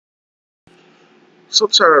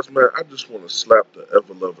Sometimes, man, I just want to slap the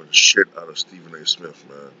ever-loving shit out of Stephen A. Smith,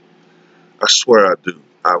 man. I swear I do.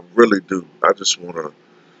 I really do. I just want to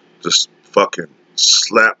just fucking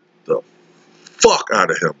slap the fuck out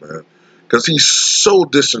of him, man. Because he's so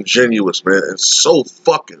disingenuous, man, and so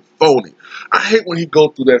fucking phony. I hate when he go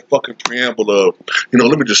through that fucking preamble of,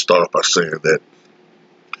 let me just start off by saying that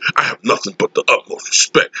I have nothing but the utmost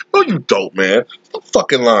respect. No, you don't, man. Stop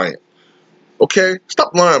fucking lying. Okay?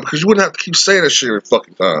 Stop lying because you wouldn't have to keep saying that shit every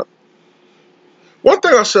fucking time. One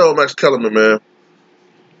thing I say on Max Kellerman, man,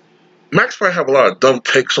 Max might have a lot of dumb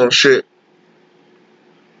takes on shit,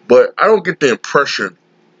 but I don't get the impression,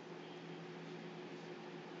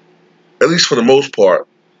 at least for the most part,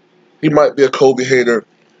 he might be a Kobe hater.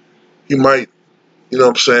 He might,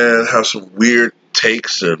 have some weird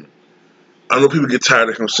takes, and I know people get tired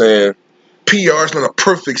of him saying PR is not a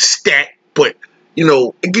perfect stat, but,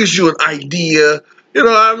 it gives you an idea.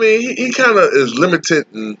 He kind of is limited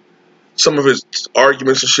in some of his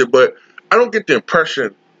arguments and shit, but I don't get the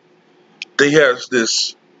impression that he has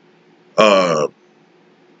this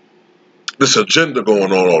this agenda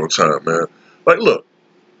going on all the time, man. Like, look,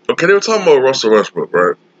 okay, they were talking about Russell Westbrook,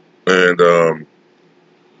 right? And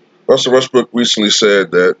Russell Westbrook recently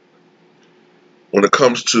said that when it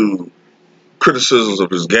comes to criticisms of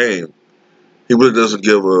his game, he really doesn't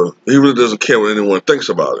care what anyone thinks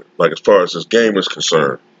about it, like as far as his game is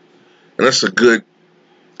concerned. And that's in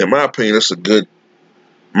my opinion, that's a good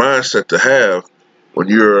mindset to have when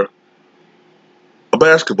you're a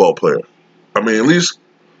basketball player. At least,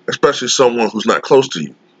 especially someone who's not close to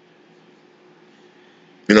you.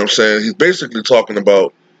 You know what I'm saying? He's basically talking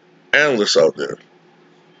about analysts out there.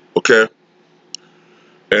 Okay?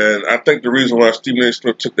 And I think the reason why Stephen A.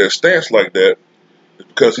 Smith took that stance like that is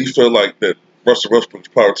because he felt like that Russell Westbrook's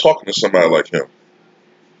probably talking to somebody like him.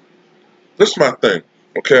 This is my thing,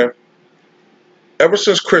 okay? Ever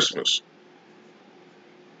since Christmas,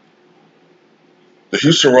 the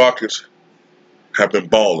Houston Rockets have been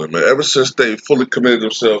balling, man. Ever since they fully committed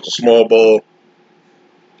themselves to small ball,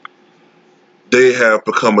 they have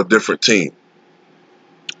become a different team.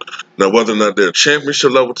 Now, whether or not they're a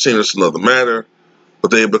championship level team, that's another matter.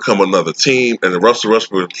 But they have become another team, and Russell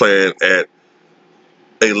Westbrook is playing at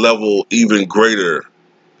a level even greater.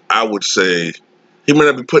 I would say he may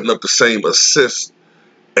not be putting up the same assists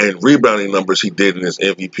and rebounding numbers he did in his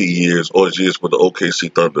MVP years or his years with the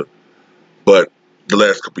OKC Thunder, but the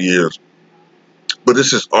last couple of years. But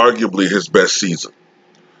this is arguably his best season,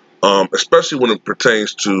 especially when it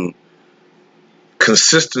pertains to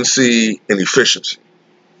consistency and efficiency.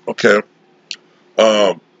 Okay,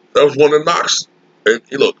 that was one of the knocks. And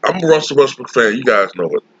look, I'm a Russell Westbrook fan. You guys know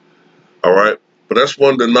it. All right, but that's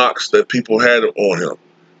one of the knocks that people had on him,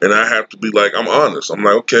 and I have to be like, I'm honest. I'm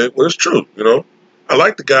like, okay, well, it's true. I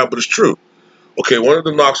like the guy, but it's true. Okay, one of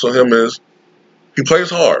the knocks on him is he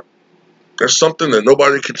plays hard. That's something that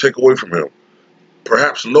nobody can take away from him.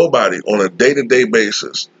 Perhaps nobody on a day-to-day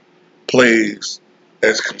basis plays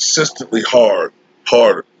as consistently hard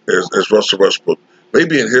as Russell Westbrook,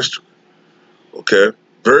 maybe in history. Okay,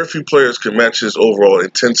 very few players can match his overall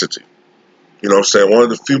intensity. You know what I'm saying? One of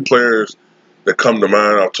the few players that come to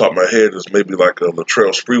mind off the top of my head is maybe like a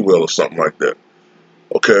Latrell Sprewell or something like that.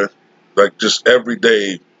 Okay, like just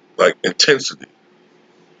everyday like intensity.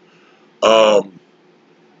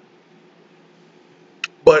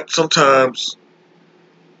 But sometimes,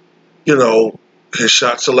 his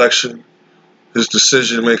shot selection, his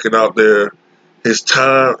decision making out there, at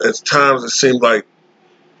times it seemed like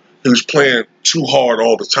he was playing too hard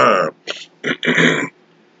all the time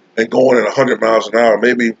and going at 100 miles an hour.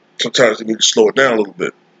 Maybe sometimes he need to slow it down a little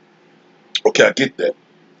bit. Okay, I get that.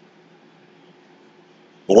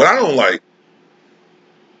 But what I don't like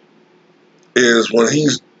is when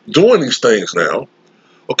he's doing these things now.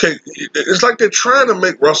 Okay, it's like they're trying to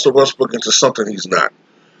make Russell Westbrook into something he's not.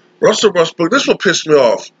 Russell Westbrook, this what pissed me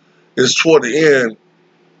off, is toward the end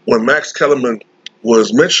when Max Kellerman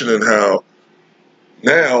was mentioning how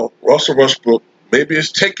now Russell Westbrook, maybe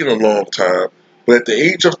it's taking a long time, but at the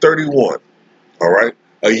age of 31, all right,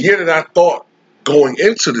 a year that I thought going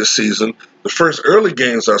into this season, the first early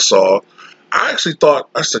games I saw, I actually thought,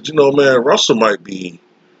 I said, man, Russell might be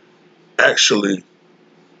actually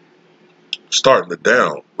starting to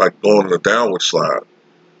down, like going on a downward slide.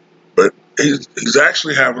 But he's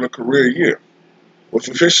actually having a career year with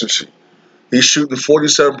efficiency. He's shooting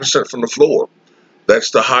 47% from the floor.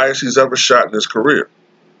 That's the highest he's ever shot in his career.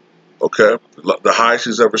 Okay? The highest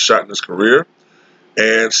he's ever shot in his career.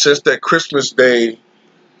 And since that Christmas Day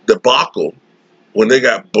debacle, when they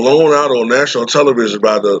got blown out on national television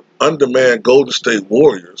by the undermanned Golden State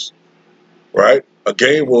Warriors, right? A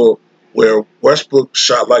game where where Westbrook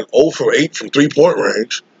shot like 0 for 8 from 3-point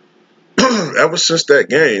range. Ever since that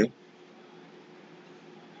game,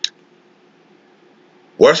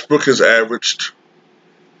 Westbrook has averaged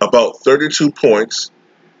about 32 points,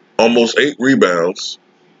 almost 8 rebounds,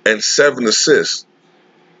 and 7 assists,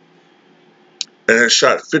 and has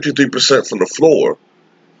shot 53% from the floor,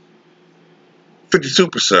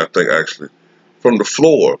 52% I think actually, from the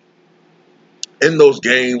floor in those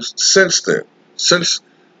games since then, since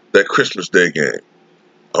that Christmas Day game.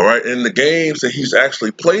 All right, in the games that he's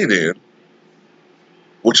actually played in,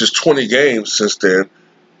 which is 20 games since then,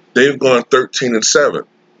 they've gone 13-7.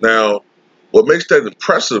 Now, what makes that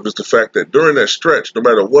impressive is the fact that during that stretch, no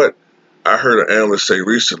matter what I heard an analyst say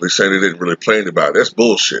recently, saying they didn't really play anybody, that's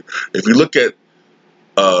bullshit. If you look at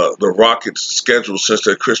the Rockets' schedule since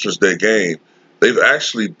their Christmas Day game, they've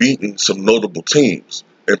actually beaten some notable teams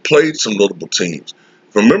and played some notable teams.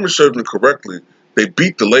 If I remember serving correctly, they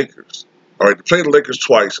beat the Lakers. All right, they played the Lakers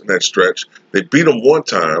twice in that stretch. They beat them one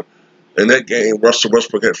time. In that game, Russell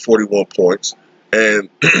Westbrook had 41 points. And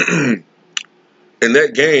in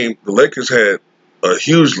that game, the Lakers had a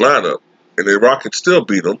huge lineup, and the Rockets still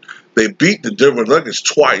beat them. They beat the Denver Nuggets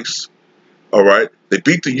twice. All right, they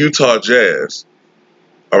beat the Utah Jazz.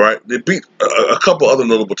 All right, they beat a couple other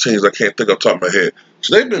notable teams I can't think off the top of my head.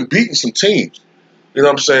 So they've been beating some teams. You know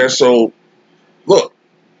what I'm saying? So look,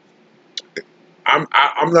 I'm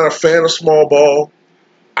not a fan of small ball.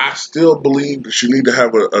 I still believe that you need to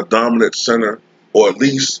have a dominant center, or at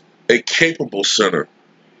least a capable center,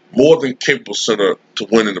 more than capable center to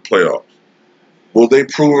win in the playoffs. Will they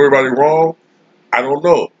prove everybody wrong? I don't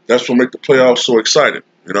know. That's what makes the playoffs so exciting.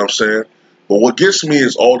 You know what I'm saying? But what gets me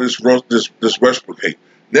is all this Westbrook hate.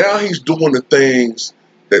 Now he's doing the things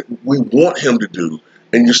that we want him to do,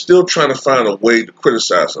 and you're still trying to find a way to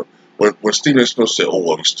criticize him. When Stephen Smith said, "Oh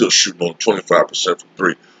well, he's still shooting on 25% from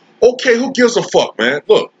three." Okay, who gives a fuck, man?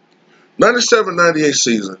 Look, 97-98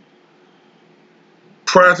 season.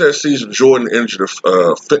 Prior to that season, Jordan injured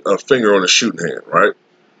a finger on his shooting hand, right?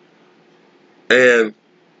 And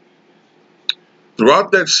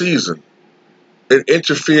throughout that season, it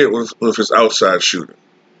interfered with his outside shooting.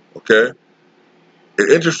 Okay?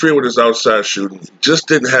 It interfered with his outside shooting. He just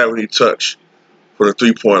didn't have any touch for the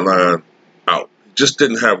three-point line out. He just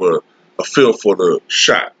didn't have a feel for the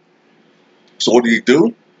shot. So what did he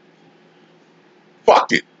do?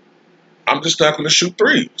 Fuck it. I'm just not going to shoot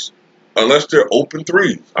threes. Unless they're open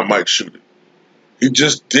threes, I might shoot it. He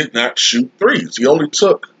just did not shoot threes. He only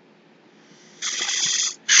took,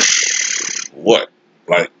 like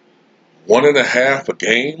 1.5 a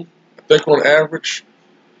game, I think, on average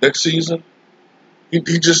next season. He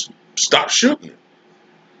just stopped shooting it.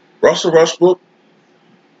 Russell Westbrook,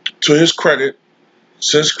 to his credit,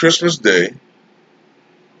 since Christmas Day,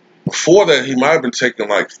 before that he might have been taking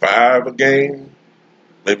like 5 a game,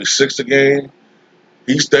 maybe 6 a game.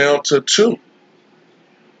 He's down to 2.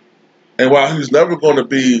 And while he's never going to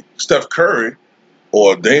be Steph Curry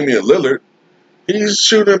or Damian Lillard, he's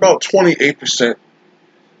shooting about 28%,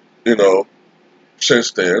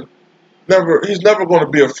 since then. He's never going to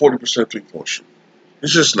be a 40% three-point shooter.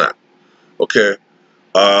 He's just not. Okay?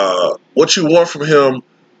 What you want from him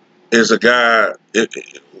is a guy,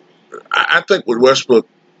 I think with Westbrook,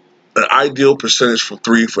 an ideal percentage from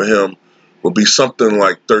three for him would be something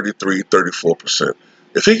like 33, 34%.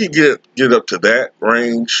 If he could get up to that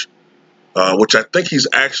range, which I think he's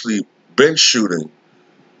actually been shooting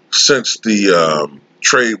since the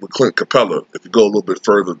trade with Clint Capella, if you go a little bit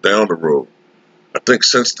further down the road, I think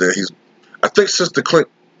since the Clint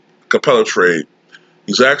Capella trade,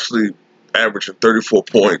 he's actually averaging 34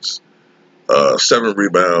 points, 7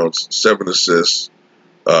 rebounds, 7 assists,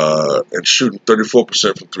 and shooting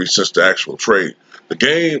 34% from three since the actual trade. The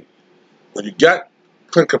game, when you got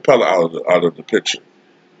Clint Capella out of the picture,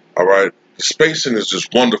 all right, the spacing is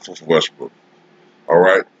just wonderful for Westbrook. All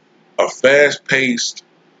right, a fast-paced,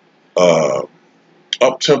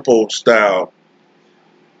 up-tempo style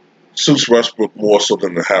suits Westbrook more so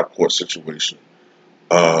than the half-court situation.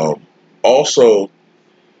 Also,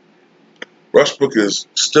 Westbrook is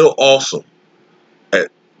still awesome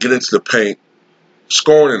at getting to the paint,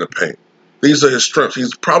 scoring in the paint. These are his strengths.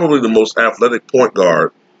 He's probably the most athletic point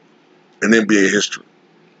guard in NBA history.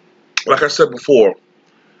 Like I said before,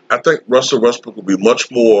 I think Russell Westbrook would be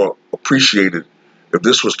much more appreciated if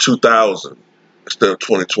this was 2000 instead of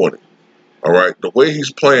 2020. All right, the way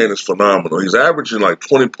he's playing is phenomenal. He's averaging like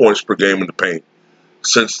 20 points per game in the paint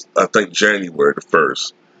since, I think, January the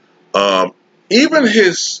 1st. Even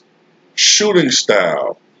his shooting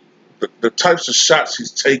style, the types of shots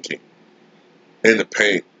he's taking in the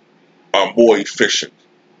paint are more efficient.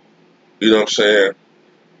 You know what I'm saying?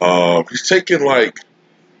 He's taking like,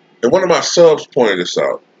 and one of my subs pointed this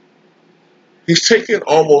out. He's taking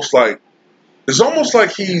almost like, it's almost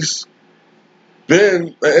like he's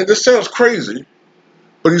been, and this sounds crazy,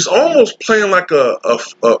 but he's almost playing like a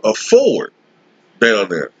forward down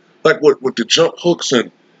there, like with the jump hooks,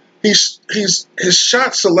 and his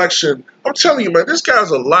shot selection. I'm telling you, man, this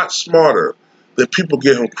guy's a lot smarter than people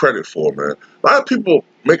give him credit for, man. A lot of people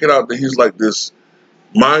make it out that he's like this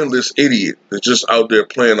mindless idiot that's just out there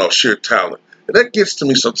playing off sheer talent, and that gets to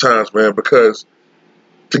me sometimes, man, because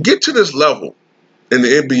to get to this level in the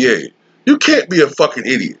NBA, you can't be a fucking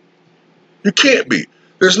idiot. You can't be.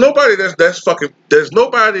 There's nobody there's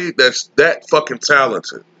nobody that's that fucking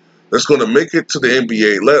talented that's going to make it to the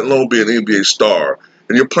NBA, let alone be an NBA star,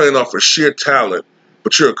 and you're playing off of sheer talent,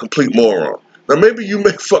 but you're a complete moron. Now maybe you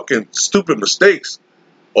make fucking stupid mistakes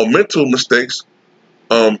or mental mistakes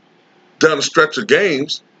down the stretch of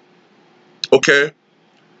games, okay?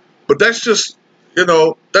 But that's just,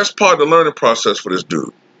 that's part of the learning process for this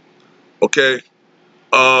dude, okay?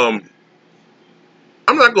 I'm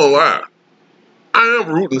not gonna lie. I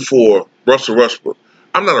am rooting for Russell Westbrook.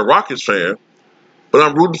 I'm not a Rockets fan, but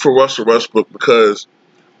I'm rooting for Russell Westbrook because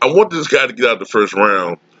I want this guy to get out of the first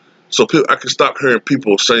round so I can stop hearing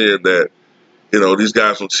people saying that, these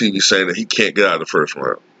guys on TV saying that he can't get out of the first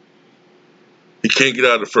round. He can't get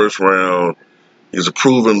out of the first round. He's a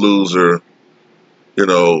proven loser.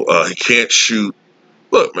 He can't shoot.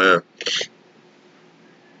 Look, man,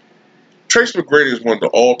 Trace McGrady is one of the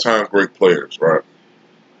all-time great players, right?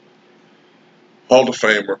 Hall of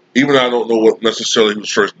Famer. Even though I don't know what necessarily he was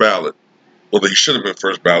first ballot. Well, he should have been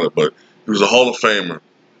first ballot, but he was a Hall of Famer.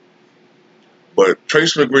 But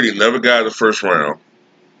Trace McGrady never got out of the first round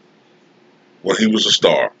when he was a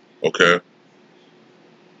star, okay?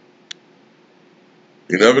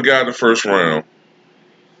 He never got out of the first round.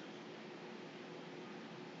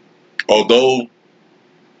 Although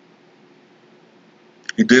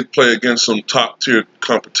he did play against some top-tier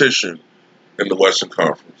competition in the Western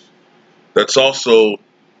Conference. That's also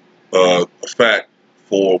a fact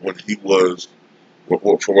for when he was, for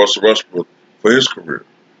Russell Westbrook, for his career,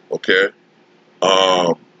 okay?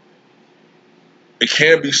 It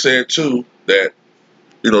can be said, too, that,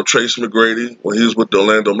 Trace McGrady, when he was with the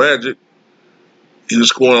Orlando Magic, he was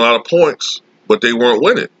scoring a lot of points, but they weren't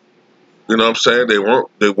winning. You know what I'm saying? They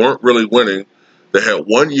weren't really winning. They had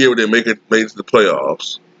 1 year where they made it to the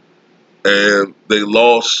playoffs, and they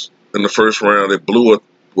lost in the first round. They blew a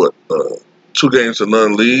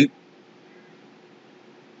 2-0 lead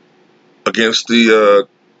against the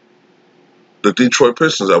Detroit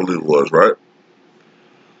Pistons, I believe it was, right?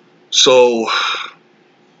 So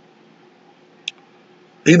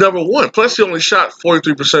he never won. Plus, he only shot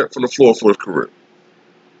 43% from the floor for his career.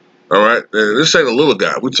 All right? And this ain't a little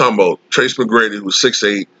guy. We're talking about Trace McGrady, who's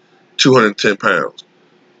 6'8", 210 pounds.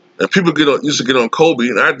 And people used to get on Kobe,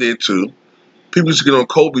 and I did too. People used to get on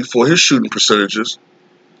Kobe for his shooting percentages.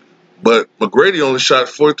 But McGrady only shot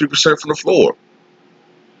 43% from the floor.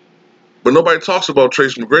 But nobody talks about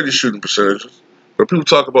Trace McGrady's shooting percentages. But people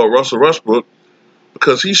talk about Russell Westbrook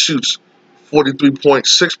because he shoots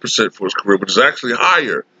 43.6% for his career, which is actually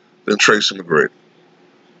higher than Tracy McGrady.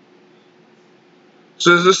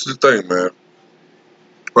 So this is the thing, man.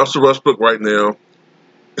 Russell Westbrook right now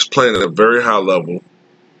is playing at a very high level.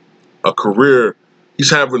 He's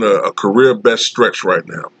having a career best stretch right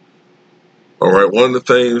now. All right, one of the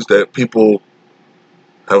things that people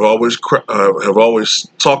have always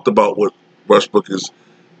talked about with Westbrook is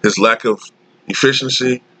his lack of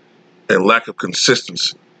efficiency and lack of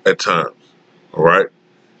consistency at times. All right,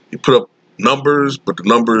 he put up numbers, but the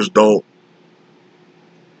numbers don't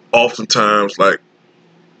oftentimes, like,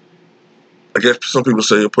 I guess some people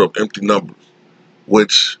say he'll put up empty numbers,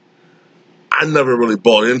 which I never really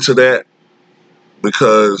bought into that,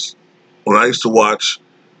 because when I used to watch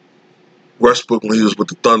Westbrook when he was with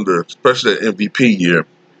the Thunder, especially that MVP year,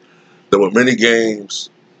 there were many games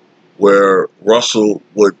where Russell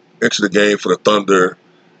would enter the game for the Thunder,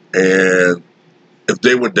 and if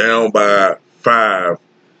they were down by 5,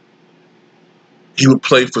 he would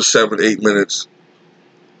play for 7, 8 minutes,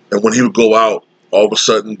 and when he would go out, all of a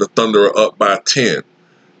sudden the Thunder are up by 10.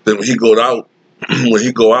 Then when he go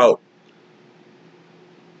out,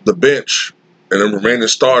 the bench and the remaining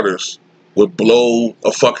starters would blow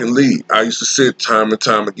a fucking lead. I used to see it time and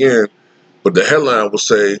time again, but the headline would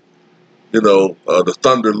say, the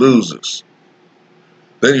Thunder loses.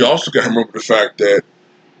 Then you also got to remember the fact that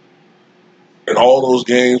in all those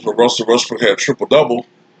games where Russell Westbrook had a triple-double,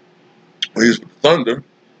 when he was with the Thunder,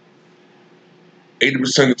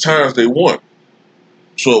 80% of the times they won.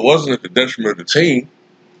 So it wasn't at the detriment of the team.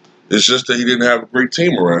 It's just that he didn't have a great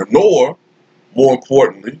team around, nor, more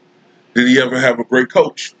importantly, did he ever have a great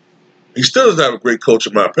coach. He still doesn't have a great coach,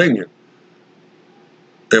 in my opinion,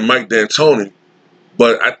 and Mike D'Antoni,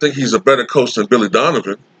 but I think he's a better coach than Billy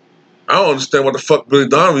Donovan. I don't understand why the fuck Billy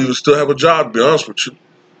Donovan even still have a job, to be honest with you.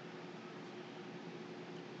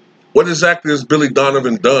 What exactly has Billy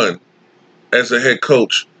Donovan done as a head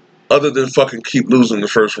coach other than fucking keep losing the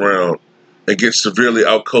first round and get severely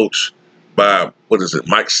outcoached by,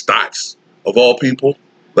 Mike Stotts, of all people,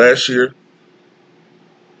 last year?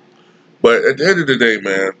 But at the end of the day,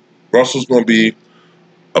 man, Russell's going to be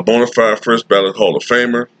a bona fide first ballot Hall of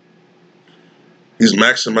Famer. He's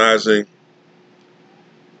maximizing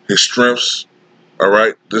his strengths, all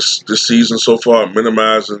right, this season so far,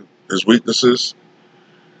 minimizing his weaknesses.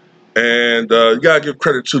 And you got to give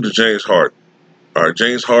credit to James Harden. All right,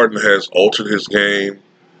 James Harden has altered his game.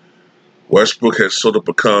 Westbrook has sort of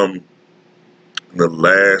become, in the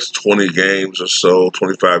last 20 games or so,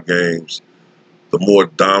 25 games, the more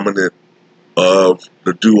dominant of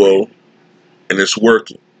the duo, and it's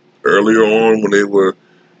working. Earlier on, when they were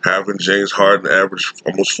having James Harden average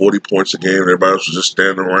almost 40 points a game, everybody was just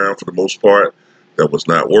standing around for the most part, that was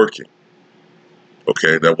not working.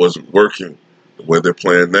 Okay, that wasn't working. The way they're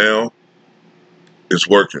playing now is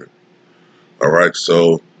working. All right,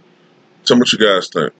 so tell me what you guys think.